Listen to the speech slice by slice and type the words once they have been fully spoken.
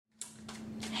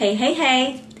Hey, hey,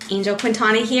 hey. Angel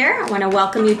Quintana here. I want to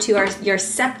welcome you to your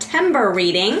September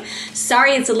reading.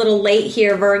 Sorry it's a little late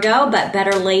here, Virgo, but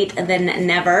better late than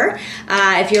never.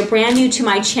 If you're brand new to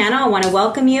my channel, I want to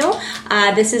welcome you.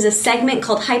 This is a segment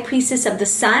called High Priestess of the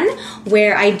Sun,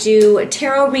 where I do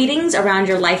tarot readings around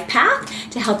your life path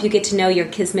to help you get to know your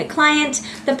Kismet client,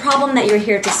 the problem that you're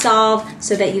here to solve,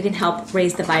 so that you can help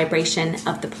raise the vibration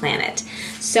of the planet.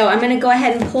 So I'm going to go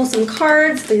ahead and pull some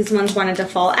cards. These ones wanted to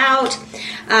fall out.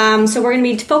 So we're going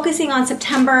to be focusing on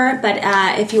September, but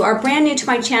if you are brand new to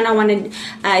my channel,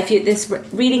 if this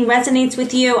reading resonates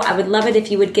with you, I would love it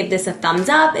if you would give this a thumbs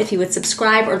up, if you would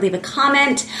subscribe or leave a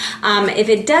comment. If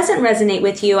it doesn't resonate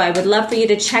with you, I would love for you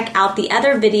to check out the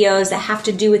other videos that have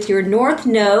to do with your North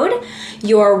Node,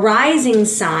 your rising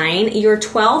sign, your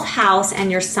 12th house, and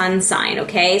your sun sign,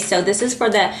 okay? So this is for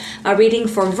the reading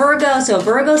for Virgo, so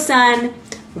Virgo Sun,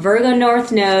 Virgo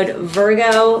North Node,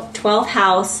 Virgo 12th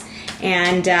house,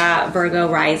 and Virgo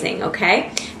rising,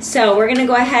 okay? So we're gonna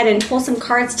go ahead and pull some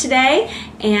cards today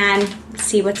and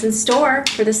see what's in store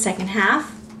for the second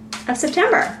half of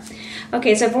September.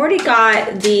 Okay, so I've already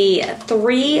got the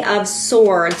Three of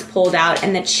Swords pulled out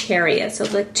and the Chariot. So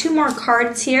like two more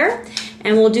cards here,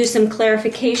 and we'll do some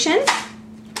clarification.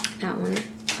 That one.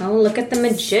 Oh, look at the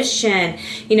Magician.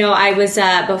 You know, I was,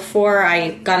 before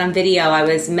I got on video, I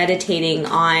was meditating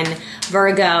on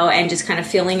Virgo and just kind of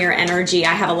feeling your energy.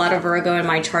 I have a lot of Virgo in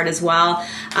my chart as well.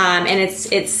 And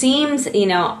it seems, you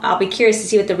know, I'll be curious to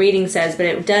see what the reading says, but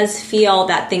it does feel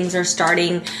that things are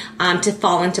starting to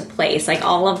fall into place. Like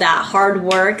all of that hard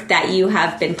work that you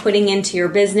have been putting into your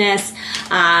business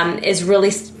is really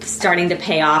starting to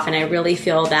pay off. And I really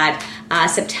feel that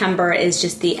September is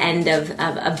just the end of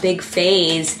a big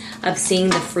phase of seeing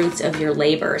the fruits of your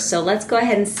labor. So let's go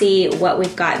ahead and see what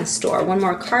we've got in store. One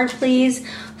more card, please,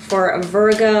 for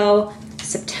Virgo,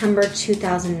 September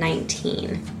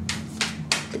 2019.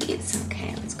 Please.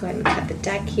 Okay, let's go ahead and cut the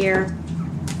deck here.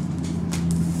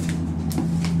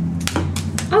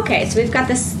 Okay, so we've got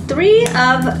this Three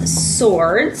of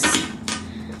Swords,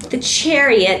 the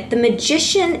Chariot, the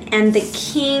Magician, and the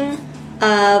King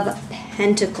of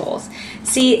Pentacles.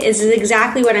 See, this is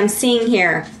exactly what I'm seeing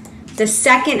here. The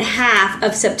second half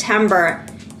of September,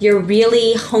 you're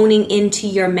really honing into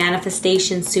your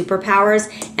manifestation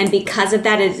superpowers, and because of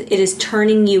that, it is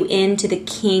turning you into the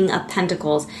King of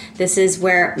Pentacles. This is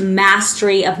where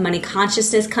mastery of money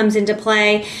consciousness comes into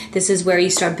play. This is where you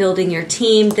start building your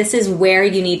team. This is where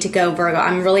you need to go, Virgo.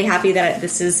 I'm really happy that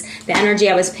this is the energy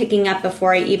I was picking up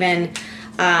before I even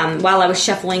while I was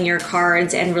shuffling your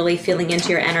cards and really feeling into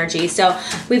your energy. So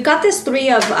we've got this Three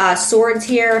of Swords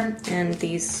here, and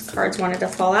these cards wanted to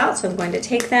fall out, so I'm going to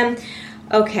take them.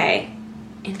 Okay,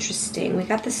 interesting. We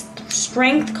got this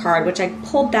Strength card, which I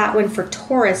pulled that one for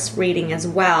Taurus reading as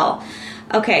well.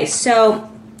 Okay, so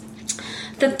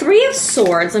the Three of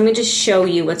Swords, let me just show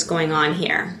you what's going on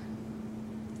here.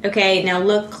 Okay, now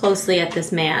look closely at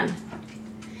this man.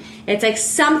 It's like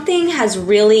something has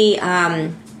really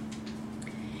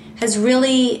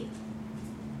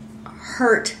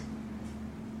hurt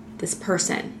this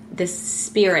person, this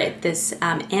spirit, this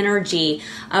energy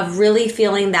of really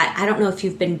feeling that, I don't know if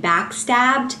you've been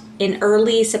backstabbed in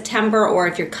early September, or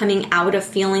if you're coming out of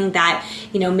feeling that,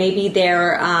 you know, maybe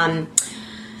they're,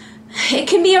 it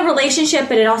can be a relationship,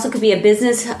 but it also could be a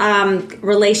business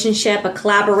relationship, a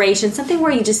collaboration, something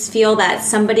where you just feel that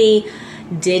somebody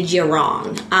did you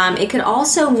wrong. It could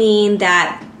also mean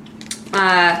that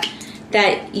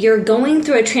that you're going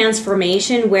through a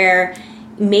transformation where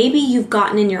maybe you've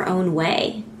gotten in your own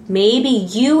way. Maybe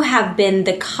you have been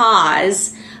the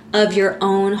cause of your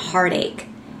own heartache.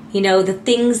 You know, the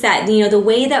things that, you know, the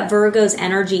way that Virgo's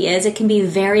energy is, it can be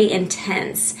very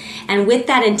intense. And with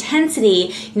that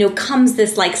intensity, you know, comes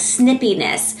this like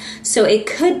snippiness. So it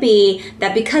could be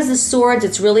that because the swords,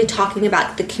 it's really talking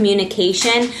about the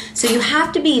communication. So you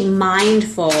have to be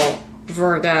mindful,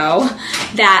 Virgo,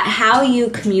 that how you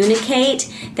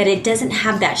communicate, that it doesn't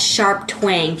have that sharp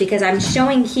twang, because I'm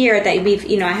showing here that we've,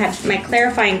 you know, I have my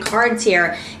clarifying cards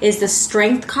here is the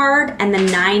Strength card and the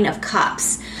Nine of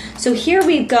Cups. So here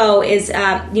we go is,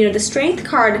 you know, the Strength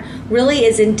card really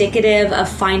is indicative of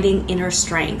finding inner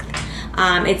strength.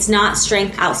 It's not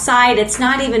strength outside. It's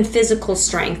not even physical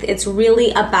strength. It's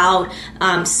really about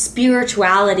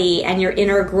spirituality and your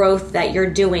inner growth that you're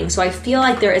doing. So I feel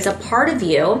like there is a part of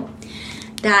you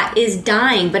that is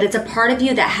dying, but it's a part of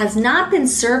you that has not been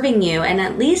serving you, and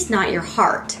at least not your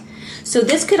heart. So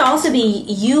this could also be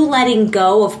you letting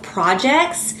go of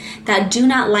projects that do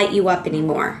not light you up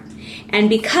anymore. And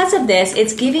because of this,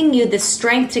 it's giving you the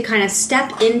strength to kind of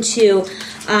step into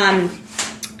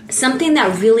something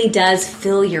that really does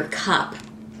fill your cup.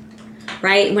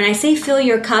 right? When I say fill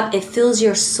your cup, it fills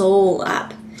your soul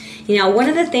up. You know, one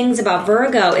of the things about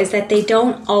Virgo is that they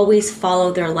don't always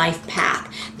follow their life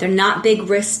path. They're not big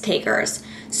risk takers.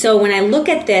 So when I look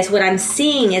at this, what I'm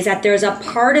seeing is that there's a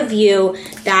part of you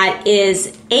that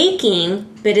is aching,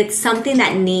 but it's something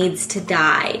that needs to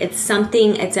die. It's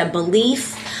a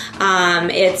belief.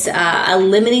 It's a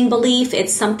limiting belief.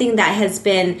 It's something that has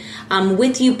been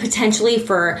with you potentially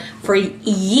for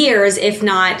years, if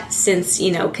not since,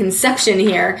 conception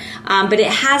here. But it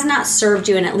has not served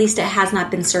you, and at least it has not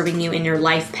been serving you in your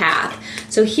life path.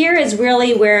 So here is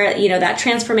really where, that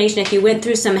transformation, if you went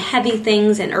through some heavy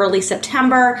things in early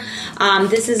September,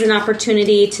 this is an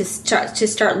opportunity to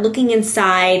start looking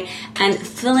inside and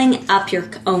filling up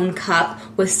your own cup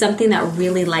with something that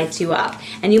really lights you up.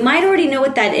 And you might already know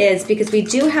what that is because we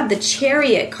do have the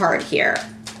Chariot card here.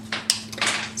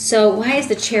 So why is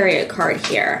the Chariot card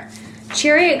here?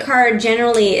 Chariot card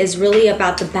generally is really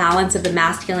about the balance of the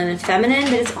masculine and feminine,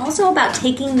 but it's also about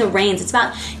taking the reins. It's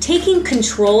about taking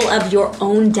control of your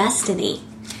own destiny.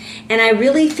 And I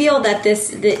really feel that this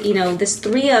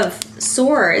Three of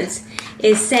Swords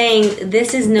is saying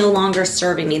this is no longer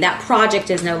serving me. That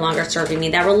project is no longer serving me.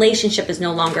 That relationship is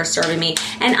no longer serving me.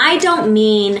 And I don't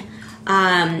mean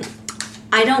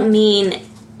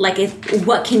like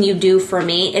what can you do for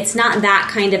me? It's not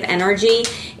that kind of energy.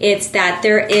 It's that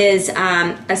there is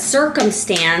a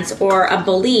circumstance or a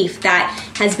belief that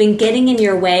has been getting in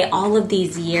your way all of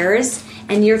these years,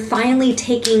 and you're finally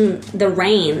taking the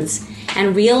reins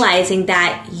and realizing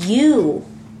that you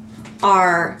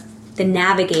are the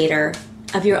navigator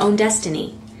of your own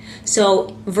destiny.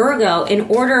 So Virgo, in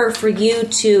order for you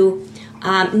to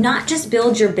not just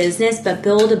build your business, but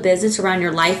build a business around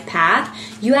your life path,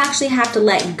 you actually have to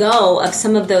let go of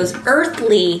some of those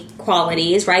earthly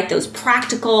qualities, right? Those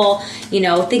practical,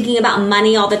 thinking about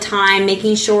money all the time,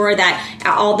 making sure that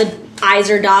all the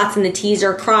I's are dots and the T's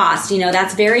are crossed.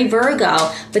 That's very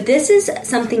Virgo. But this is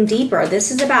something deeper.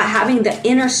 This is about having the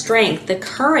inner strength, the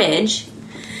courage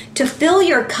to fill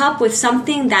your cup with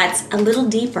something that's a little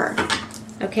deeper.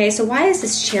 Okay, so why is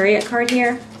this Chariot card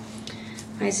here?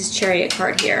 Why is this Chariot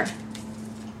card here?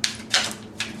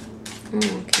 Okay,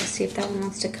 let's see if that one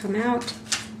wants to come out.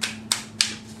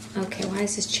 Okay, why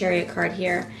is this Chariot card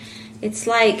here? It's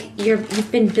like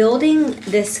you've been building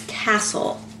this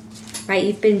castle, right?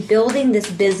 You've been building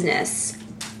this business,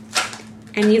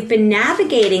 and you've been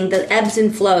navigating the ebbs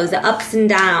and flows, the ups and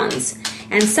downs.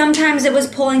 And sometimes it was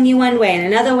pulling you one way, and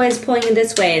another way was pulling you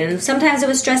this way, and sometimes it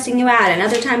was stressing you out, and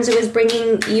other times it was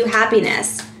bringing you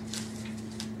happiness.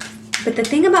 But the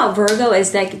thing about Virgo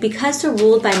is that because they're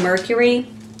ruled by Mercury,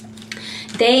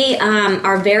 they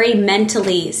are very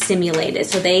mentally stimulated.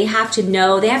 So they have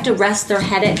to rest their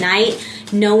head at night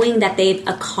knowing that they've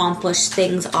accomplished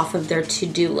things off of their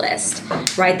to-do list,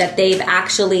 right? That they've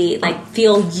actually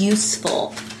feel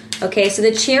useful. Okay, so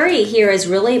the Chariot here is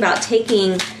really about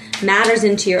taking matters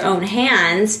into your own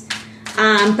hands.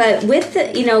 But with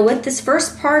with this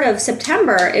first part of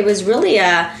September, it was really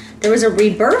there was a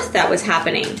rebirth that was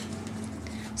happening.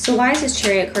 So why is this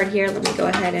Chariot card here? Let me go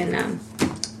ahead and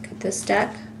cut this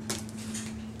deck.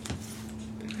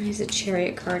 Why is the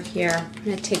Chariot card here? I'm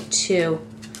going to take two.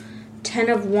 10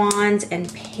 of Wands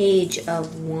and Page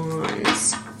of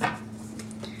Wands.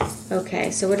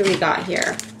 Okay, so what do we got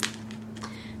here?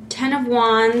 10 of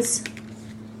Wands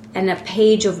and a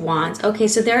Page of Wands. Okay,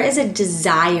 so there is a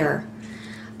desire,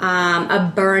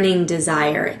 a burning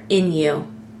desire in you.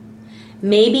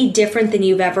 Maybe different than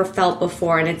you've ever felt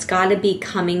before, and it's got to be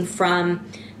coming from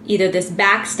either this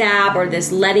backstab or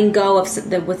this letting go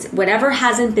of whatever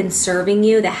hasn't been serving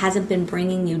you, that hasn't been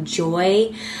bringing you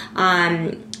joy.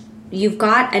 You've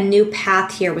got a new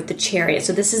path here with the Chariot.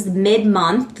 So this is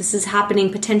mid-month. This is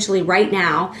happening potentially right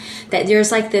now, that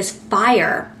there's this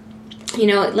fire.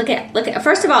 Look at,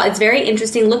 first of all, it's very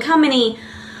interesting. Look how many,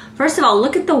 first of all,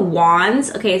 look at the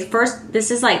wands. Okay, first,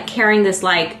 this is carrying this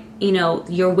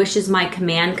your wish is my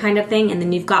command kind of thing. And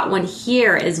then you've got one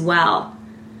here as well.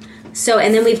 So,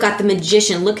 and then we've got the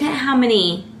Magician. Look at how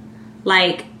many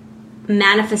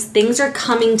things are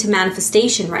coming to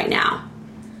manifestation right now.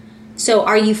 So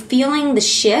are you feeling the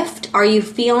shift? Are you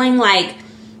feeling like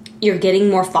you're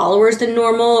getting more followers than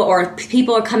normal, or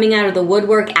people are coming out of the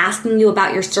woodwork asking you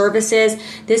about your services?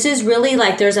 This is really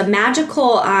there's a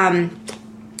magical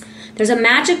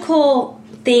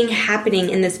thing happening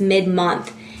in this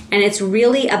mid-month. And it's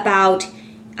really about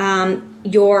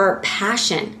your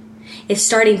passion. It's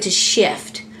starting to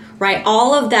shift, right?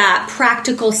 All of that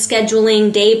practical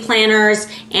scheduling, day planners,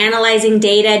 analyzing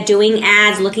data, doing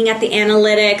ads, looking at the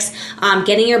analytics,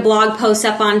 getting your blog posts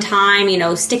up on time,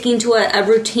 sticking to a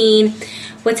routine.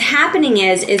 what's happening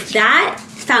is that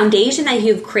foundation that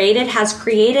you've created has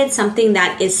created something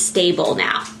that is stable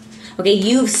now. Okay,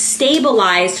 you've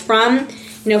stabilized from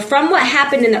what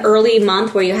happened in the early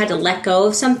month where you had to let go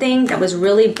of something that was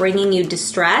really bringing you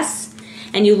distress,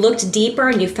 and you looked deeper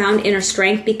and you found inner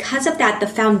strength. Because of that, the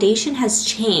foundation has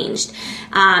changed.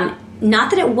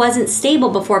 Not that it wasn't stable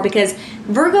before, because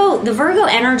the Virgo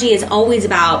energy is always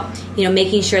about,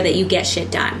 making sure that you get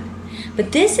shit done.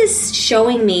 But this is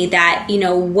showing me that,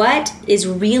 what is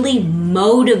really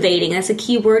motivating, that's a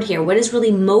key word here, what is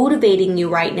really motivating you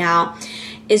right now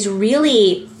is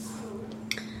really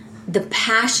the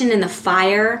passion and the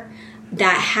fire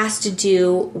that has to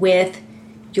do with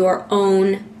your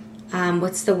own,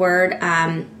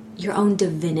 your own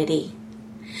divinity.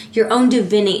 Your own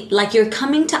divinity. Like, you're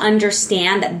coming to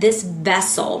understand that this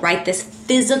vessel, right, this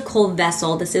physical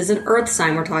vessel, this is an earth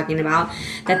sign we're talking about,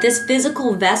 that this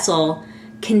physical vessel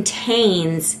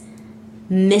contains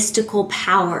mystical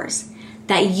powers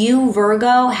that you,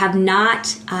 Virgo, have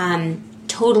not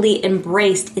totally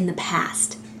embraced in the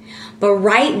past. But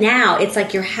right now, it's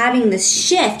like you're having this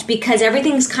shift because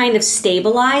everything's kind of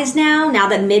stabilized now. Now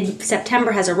that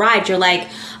mid-September has arrived, you're like,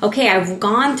 okay, I've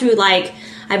gone through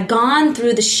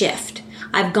the shift.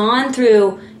 I've gone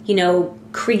through,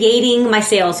 creating my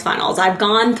sales funnels. I've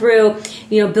gone through,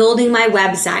 building my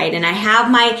website, and I have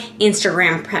my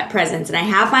Instagram presence, and I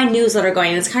have my newsletter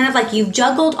going. It's kind of like you've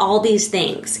juggled all these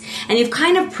things, and you've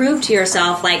kind of proved to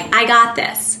yourself, like, I got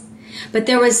this. But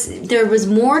there was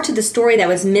more to the story that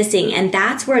was missing, and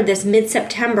that's where this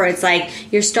mid-September, it's like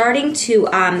you're starting to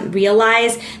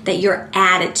realize that your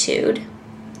attitude,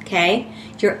 okay,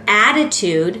 your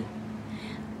attitude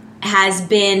has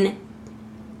been,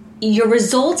 your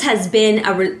results has been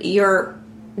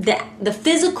the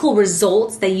physical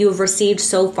results that you have received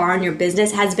so far in your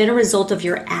business has been a result of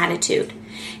your attitude.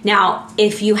 Now,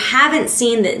 if you haven't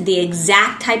seen the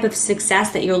exact type of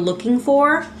success that you're looking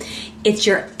for, it's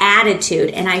your attitude.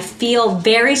 And I feel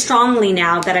very strongly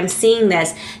now that I'm seeing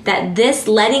this, that this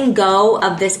letting go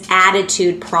of this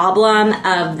attitude problem,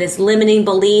 of this limiting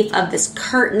belief, of this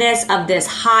curtness, of this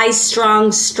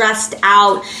high-strung, stressed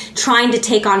out, trying to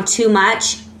take on too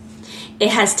much, it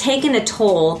has taken a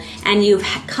toll, and you've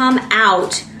come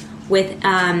out with,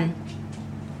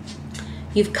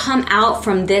 you've come out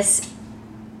from this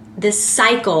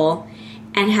cycle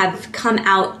and have come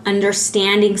out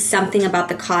understanding something about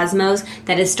the cosmos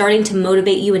that is starting to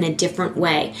motivate you in a different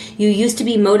way. You used to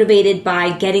be motivated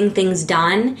by getting things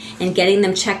done and getting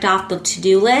them checked off the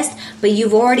to-do list, but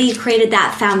you've already created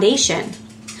that foundation.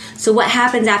 So what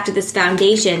happens after this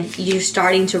foundation? You're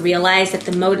starting to realize that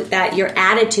that your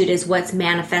attitude is what's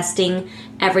manifesting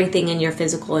everything in your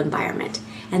physical environment.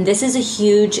 And this is a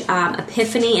huge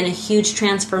epiphany and a huge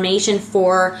transformation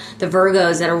for the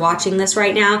Virgos that are watching this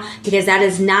right now, because that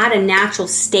is not a natural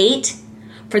state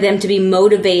for them to be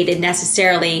motivated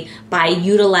necessarily by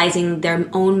utilizing their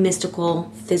own mystical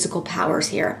physical powers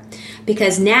here.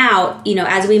 Because now,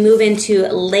 as we move into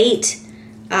late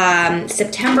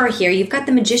September here, you've got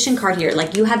the Magician card here.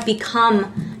 Like, you have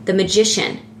become the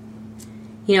magician.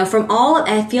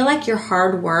 I feel like your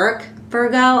hard work,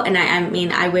 Virgo, and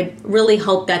I would really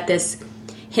hope that this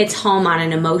hits home on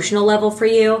an emotional level for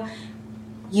you.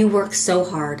 You work so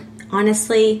hard.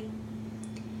 Honestly,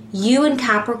 you and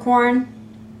Capricorn,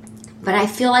 but I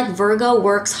feel like Virgo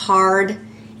works hard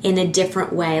in a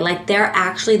different way. Like, they're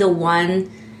actually the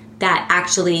one that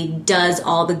actually does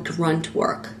all the grunt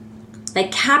work.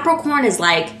 Like, Capricorn is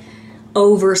like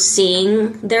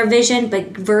overseeing their vision,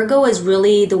 but Virgo is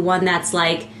really the one that's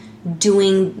like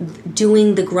doing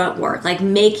the grunt work, like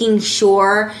making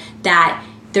sure that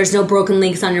there's no broken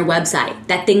links on your website,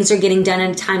 that things are getting done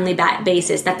on a timely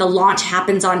basis, that the launch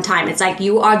happens on time. It's like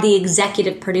you are the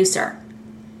executive producer.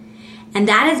 And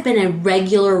that has been a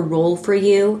regular role for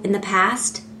you in the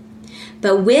past.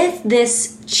 But with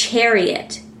this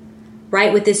Chariot,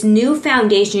 right, with this new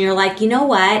foundation, you're like, you know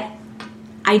what?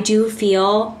 I do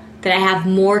feel that I have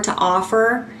more to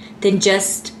offer than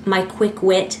just my quick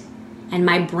wit and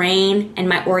my brain and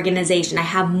my organization. I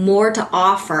have more to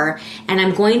offer, and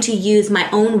I'm going to use my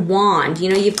own wand.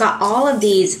 You've got all of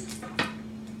these.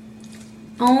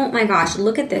 Oh my gosh,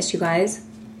 look at this, you guys.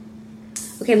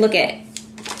 Okay, look at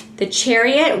the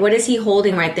Chariot. What is he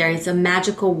holding right there? It's a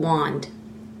magical wand,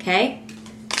 okay?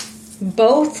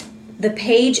 Both the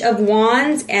Page of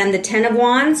Wands and the Ten of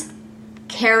Wands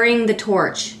carrying the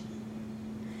torch.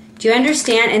 Do you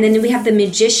understand? And then we have the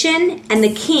Magician and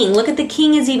the King. Look at the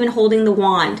King is even holding the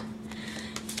wand.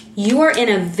 You are in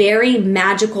a very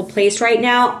magical place right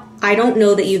now. I don't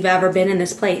know that you've ever been in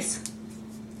this place.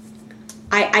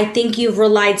 I think you've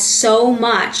relied so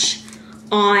much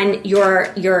on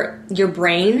your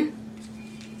brain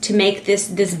to make this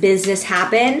business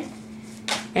happen,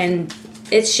 and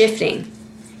it's shifting.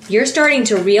 You're starting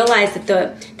to realize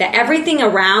that everything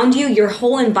around you, your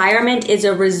whole environment, is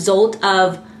a result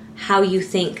of how you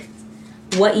think,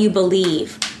 what you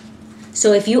believe.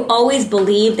 So if you always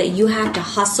believe that you have to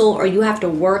hustle or you have to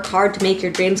work hard to make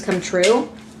your dreams come true,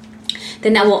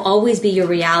 then that will always be your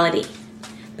reality.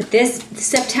 But this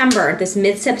September, this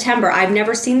mid-September, I've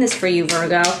never seen this for you,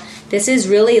 Virgo. This is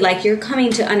really like you're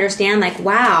coming to understand, like,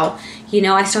 wow,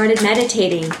 I started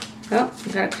meditating. Oh,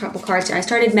 I got a couple cards here. I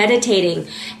started meditating,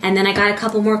 and then I got a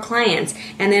couple more clients,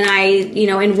 and then I,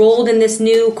 enrolled in this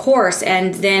new course,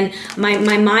 and then my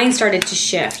mind started to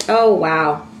shift. Oh,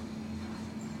 wow.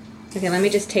 Okay, let me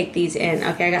just take these in.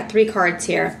 Okay, I got 3 cards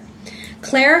here.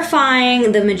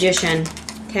 Clarifying the Magician,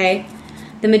 okay?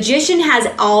 The Magician has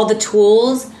all the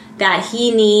tools that he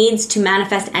needs to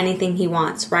manifest anything he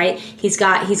wants, right? He's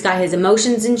got his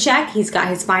emotions in check. He's got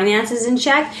his finances in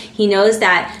check. He knows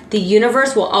that the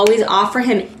universe will always offer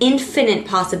him infinite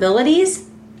possibilities.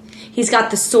 He's got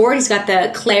the sword. He's got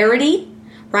the clarity,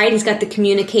 right? He's got the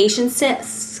communication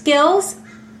skills.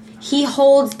 He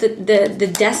holds the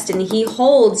destiny. He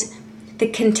holds the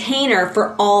container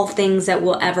for all things that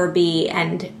will ever be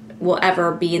and will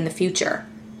ever be in the future.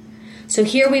 So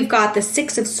here we've got the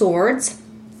 6 of Swords,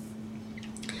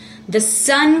 the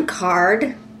Sun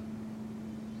card,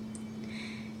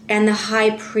 and the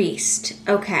High Priest.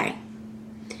 Okay,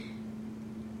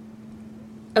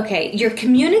 your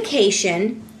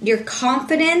communication, your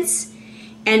confidence,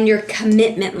 and your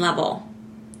commitment level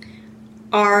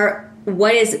are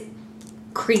what is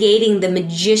creating the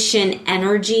magician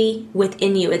energy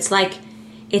within you. It's like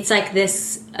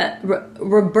this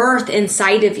rebirth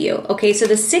inside of you. Okay, so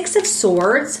the 6 of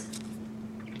Swords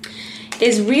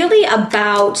is really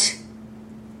about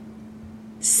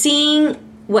seeing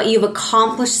what you've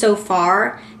accomplished so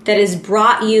far that has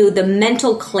brought you the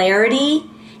mental clarity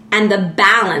and the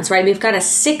balance, right? We've got a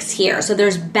 6 here, so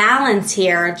there's balance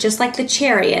here, just like the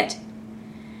Chariot.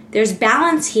 There's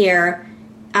balance here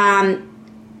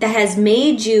that has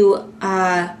made you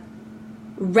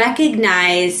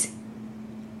recognize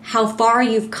how far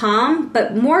you've come,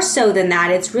 but more so than that,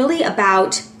 it's really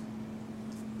about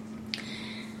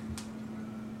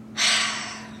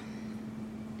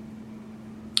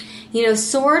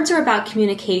swords are about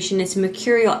communication. It's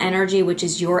mercurial energy, which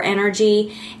is your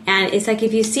energy. And it's like,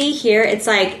 if you see here, it's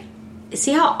like,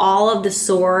 see how all of the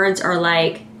swords are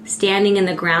like standing in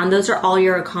the ground? Those are all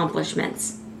your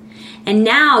accomplishments. And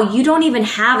now you don't even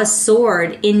have a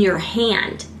sword in your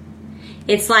hand.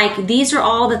 It's like, these are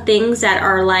all the things that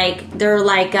are like, they're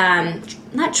like,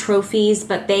 not trophies,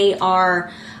 but they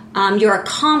are your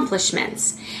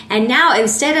accomplishments. And now,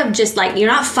 instead of just like, you're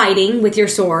not fighting with your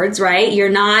swords, right? You're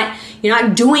not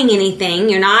doing anything.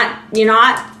 You're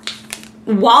not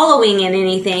wallowing in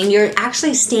anything. You're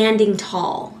actually standing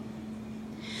tall.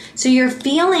 So you're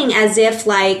feeling as if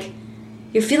like,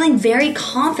 you're feeling very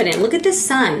confident. Look at the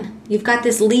Sun. You've got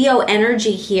this Leo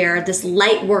energy here, this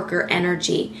light worker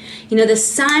energy. The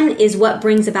Sun is what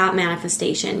brings about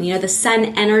manifestation. The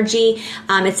Sun energy,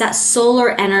 it's that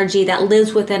solar energy that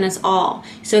lives within us all.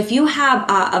 So if you have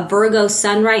a Virgo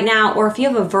Sun right now, or if you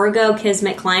have a Virgo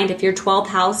Kismet client, if your 12th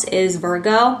house is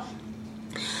Virgo,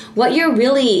 what you're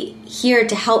really here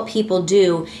to help people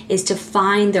do is to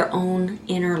find their own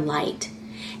inner light.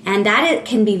 And that it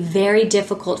can be very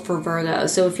difficult for Virgo.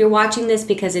 So if you're watching this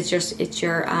because it's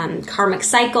your karmic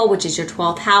cycle, which is your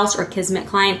 12th house or Kismet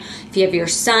client, if you have your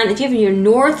Sun, if you have your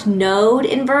North Node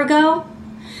in Virgo,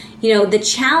 the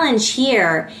challenge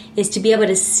here is to be able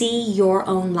to see your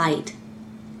own light.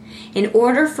 In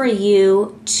order for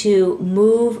you to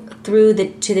move through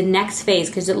to the next phase,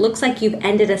 because it looks like you've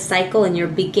ended a cycle and you're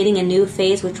beginning a new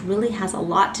phase, which really has a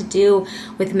lot to do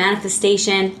with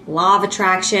manifestation, law of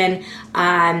attraction.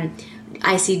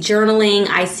 I see journaling.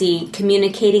 I see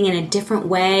communicating in a different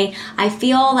way. I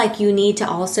feel like you need to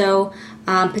also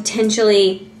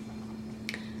potentially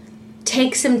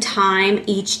take some time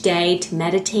each day to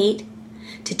meditate,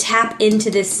 to tap into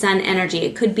this Sun energy.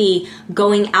 It could be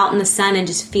going out in the sun and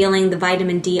just feeling the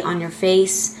vitamin D on your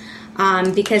face,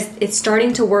 because it's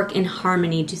starting to work in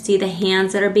harmony. Do you see the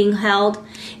hands that are being held?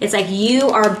 It's like you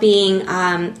are being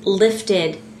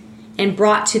lifted and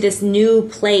brought to this new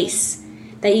place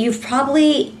that you've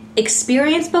probably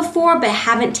experienced before but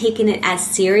haven't taken it as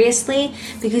seriously,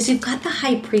 because you've got the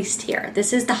High Priest here.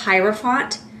 This is the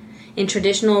Hierophant in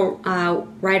traditional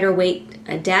Rider-Waite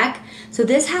deck. So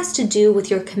this has to do with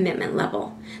your commitment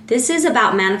level. This is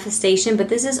about manifestation, but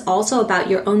this is also about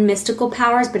your own mystical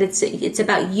powers, but it's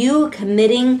about you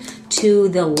committing to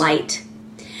the light.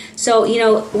 So,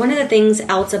 one of the things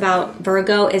else about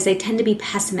Virgo is they tend to be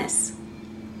pessimists.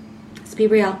 Let's be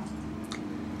real.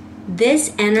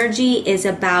 This energy is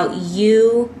about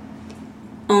you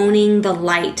owning the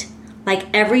light. Like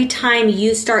every time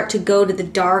you start to go to the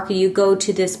dark or you go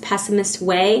to this pessimist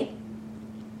way,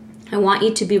 I want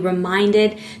you to be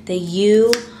reminded that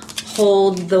you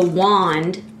hold the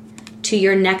wand to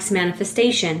your next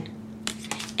manifestation.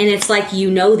 And it's like you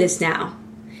know this now.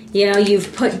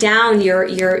 You've put down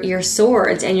your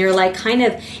swords and you're like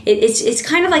it's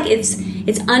kind of like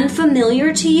it's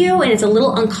unfamiliar to you and it's a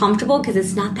little uncomfortable because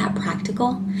it's not that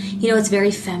practical. It's very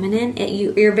feminine.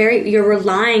 You're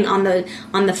relying on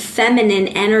the feminine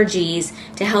energies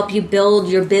to help you build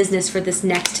your business for this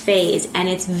next phase, and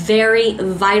it's very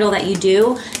vital that you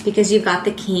do because you've got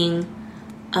the King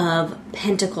of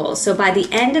Pentacles. So by the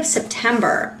end of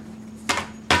September,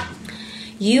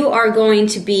 you are going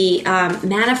to be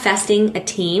manifesting a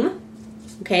team,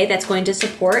 okay, that's going to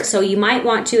support. So you might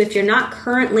want to, if you're not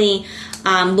currently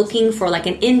looking for like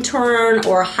an intern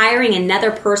or hiring another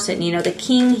person, the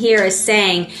King here is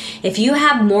saying, if you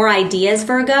have more ideas,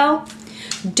 Virgo,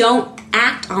 don't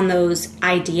act on those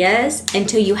ideas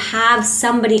until you have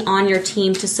somebody on your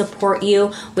team to support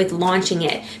you with launching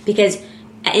it. Because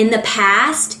in the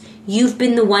past, you've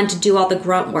been the one to do all the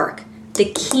grunt work. The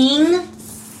King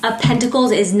of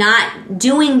Pentacles is not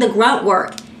doing the grunt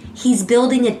work. He's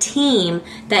building a team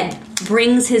that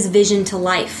brings his vision to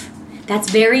life. That's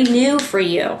very new for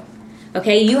you.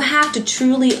 Okay, you have to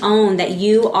truly own that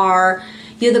you're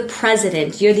the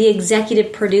president, you're the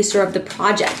executive producer of the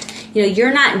project.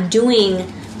 You're not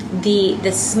doing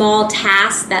the small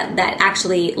tasks that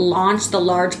actually launch the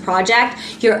large project.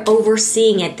 You're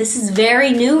overseeing it. This is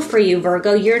very new for you,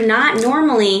 Virgo. You're not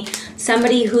normally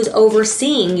somebody who's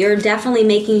overseeing. You're definitely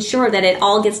making sure that it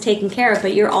all gets taken care of,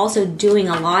 but you're also doing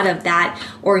a lot of that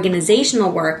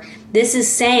organizational work. This is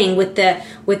saying with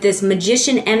this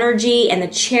magician energy and the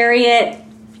Chariot,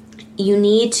 you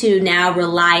need to now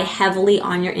rely heavily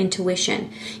on your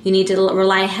intuition. You need to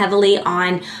rely heavily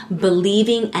on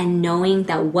believing and knowing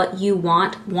that what you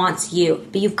want wants you.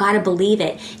 But you've got to believe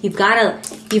it. You've got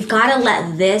to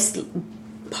let this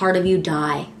part of you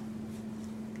die.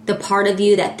 The part of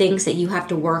you that thinks that you have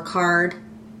to work hard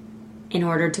in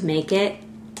order to make it.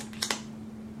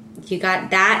 You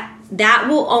got that. That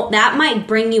might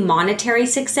bring you monetary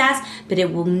success, but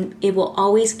it will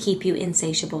always keep you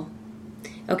insatiable.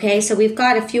 Okay, so we've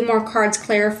got a few more cards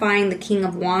clarifying the King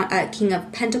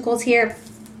of Pentacles here.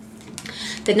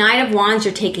 The Knight of Wands,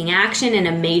 you're taking action in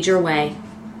a major way.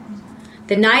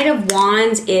 The Knight of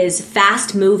Wands is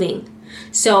fast moving.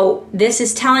 So this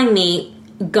is telling me,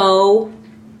 go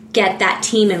get that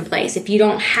team in place. If you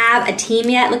don't have a team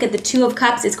yet, look at the Two of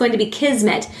Cups. It's going to be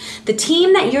Kismet. The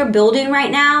team that you're building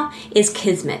right now is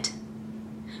Kismet.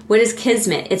 What is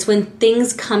Kismet? It's when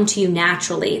things come to you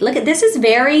naturally. Look at this.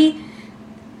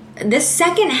 This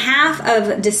second half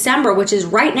of December, which is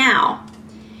right now,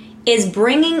 is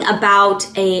bringing about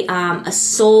a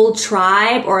soul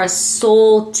tribe or a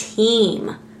soul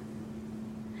team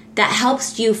that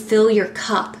helps you fill your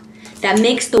cup, that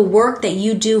makes the work that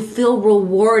you do feel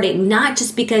rewarding, not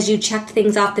just because you checked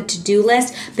things off the to-do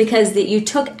list, because that you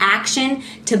took action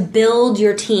to build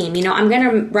your team. I'm going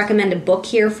to recommend a book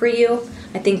here for you.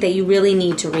 I think that you really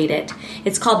need to read it.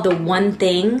 It's called The One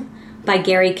Thing by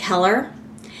Gary Keller.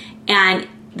 And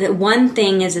the one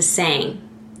thing is a saying.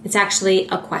 It's actually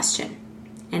a question.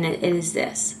 And it is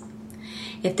this.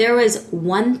 If there was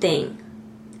one thing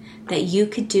that you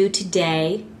could do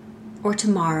today or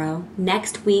tomorrow,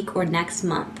 next week or next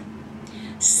month,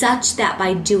 such that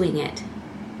by doing it,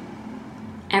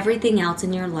 everything else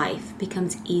in your life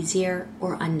becomes easier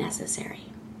or unnecessary.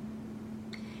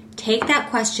 Take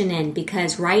that question in,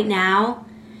 because right now,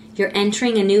 you're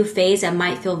entering a new phase that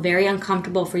might feel very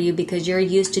uncomfortable for you because you're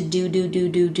used to do,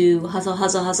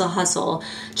 hustle,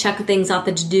 check things off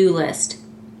the to-do list,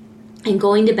 and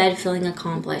going to bed feeling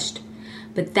accomplished.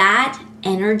 But that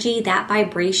energy, that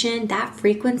vibration, that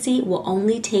frequency will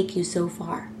only take you so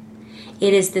far.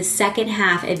 It is the second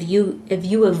half of you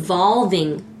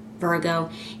evolving, Virgo,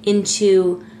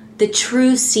 into the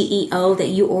true CEO that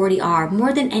you already are,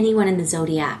 more than anyone in the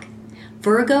zodiac.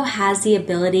 Virgo has the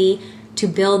ability to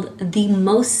build the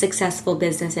most successful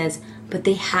businesses, but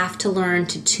they have to learn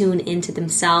to tune into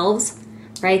themselves,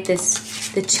 right?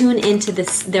 The tune into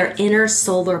their inner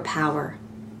solar power,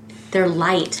 their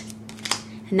light.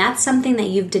 And that's something that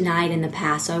you've denied in the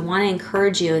past. So I want to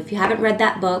encourage you, if you haven't read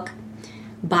that book,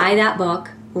 buy that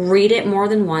book, read it more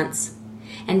than once,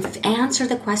 and answer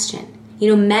the question.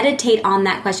 Meditate on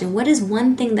that question. What is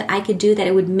one thing that I could do that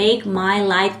it would make my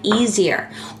life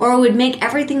easier? Or it would make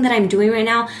everything that I'm doing right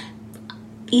now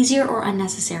Easier or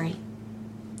unnecessary?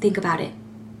 Think about it.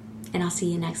 And I'll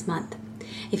see you next month.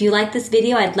 If you like this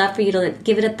video, I'd love for you to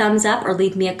give it a thumbs up or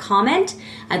leave me a comment.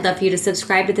 I'd love for you to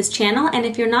subscribe to this channel. And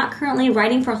if you're not currently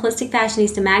writing for Holistic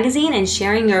Fashionista magazine and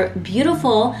sharing your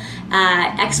beautiful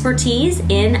expertise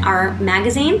in our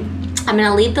magazine, I'm going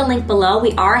to leave the link below.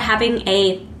 We are having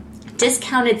a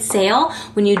discounted sale.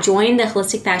 When you join the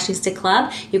Holistic Fashionista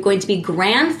Club, you're going to be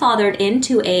grandfathered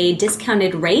into a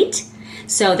discounted rate.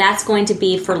 So that's going to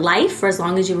be for life, for as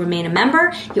long as you remain a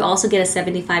member. You also get a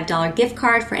 $75 gift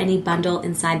card for any bundle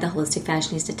inside the Holistic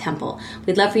Fashionista Temple.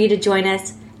 We'd love for you to join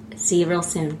us. See you real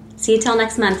soon. See you till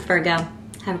next month, Virgo.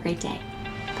 Have a great day.